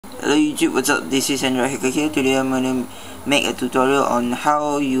Hello YouTube, what's up? This is Android Hacker here. Today I'm gonna make a tutorial on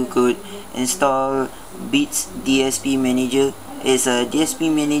how you could install Beats DSP Manager. It's a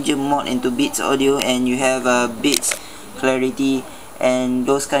DSP Manager mod into Beats Audio, and you have Beats Clarity and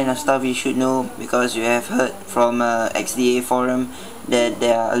those kind of stuff you should know, because you have heard from XDA forum that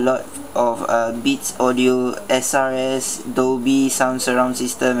there are a lot of Beats Audio, SRS, Dolby sound surround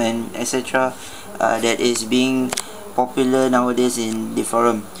system, and etc. That is being popular nowadays in the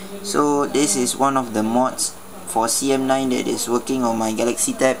forum. So this is one of the mods for CM9 that is working on my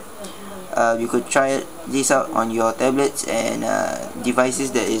Galaxy Tab. You could try this out on your tablets and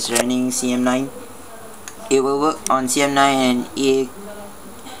devices that is running CM9. It will work on CM9 and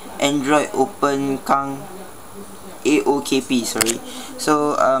Android Open Kang AOKP, sorry.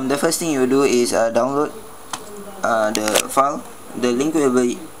 So the first thing you do is download the file. The link will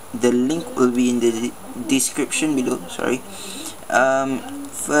be in the description below, sorry.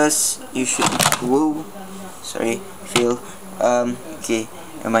 First you should okay,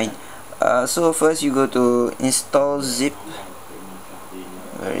 never mind. So first you go to install zip.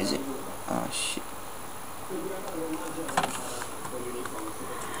 Where is it? Oh shit.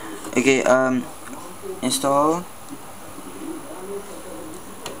 Okay, install.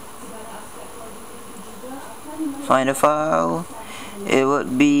 Find a file. It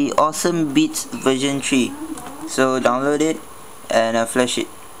would be Awesome Beats version 3. So download it and flash it.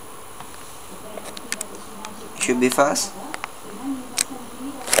 Should be fast.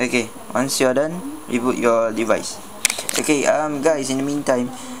 Okay, once you're done, reboot your device. Okay, guys, in the meantime,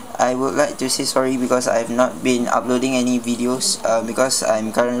 I would like to say sorry because I have not been uploading any videos because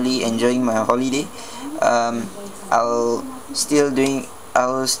I'm currently enjoying my holiday. I'll still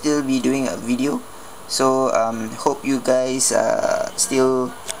be doing a video. So hope you guys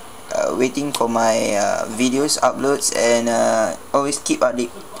still waiting for my videos uploads, and always keep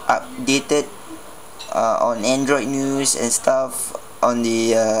updated on Android news and stuff on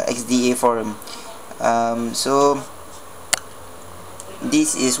the XDA forum. So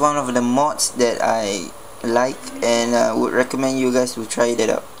this is one of the mods that I like and would recommend you guys to try that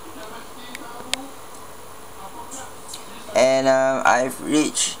out. And I've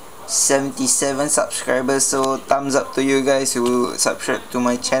reached 77 subscribers, so thumbs up to you guys who subscribe to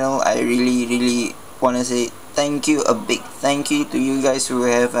my channel. I really want to say thank you, a big thank you to you guys who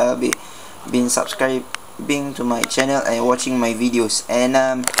have been subscribing to my channel and watching my videos, and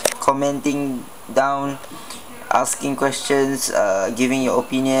commenting down, asking questions, giving your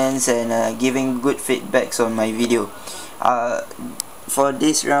opinions, and giving good feedbacks on my video. For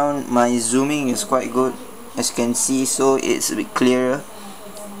this round, my zooming is quite good, as you can see, so it's a bit clearer.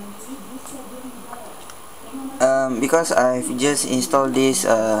 Because I've just installed this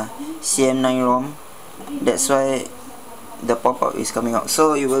CM9 ROM, that's why the pop-up is coming out.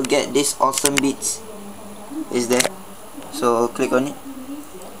 So you will get this Awesome Beats is there, so click on it,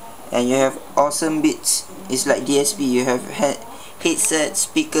 and you have Awesome Beats. It's like DSP. You have headset,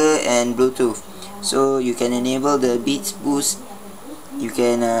 speaker, and Bluetooth, so you can enable the Beats boost. You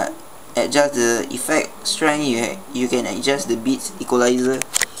can adjust the effect strength. You can adjust the Beats equalizer,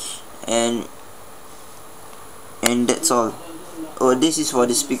 and that's all. Oh, this is for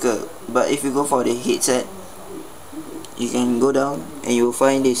the speaker, but if you go for the headset, you can go down and you will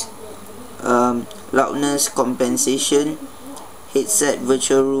find this loudness compensation, headset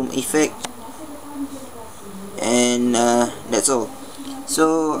virtual room effect, and that's all.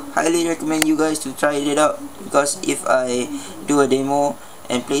 So highly recommend you guys to try it out, because if I do a demo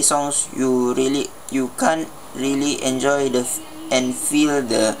and play songs, you can't really enjoy and feel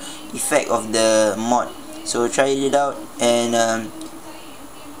the effect of the mod. So try it out, and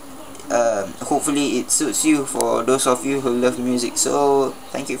hopefully it suits you, for those of you who love music. So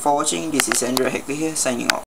thank you for watching. This is Android Hacker here, signing off.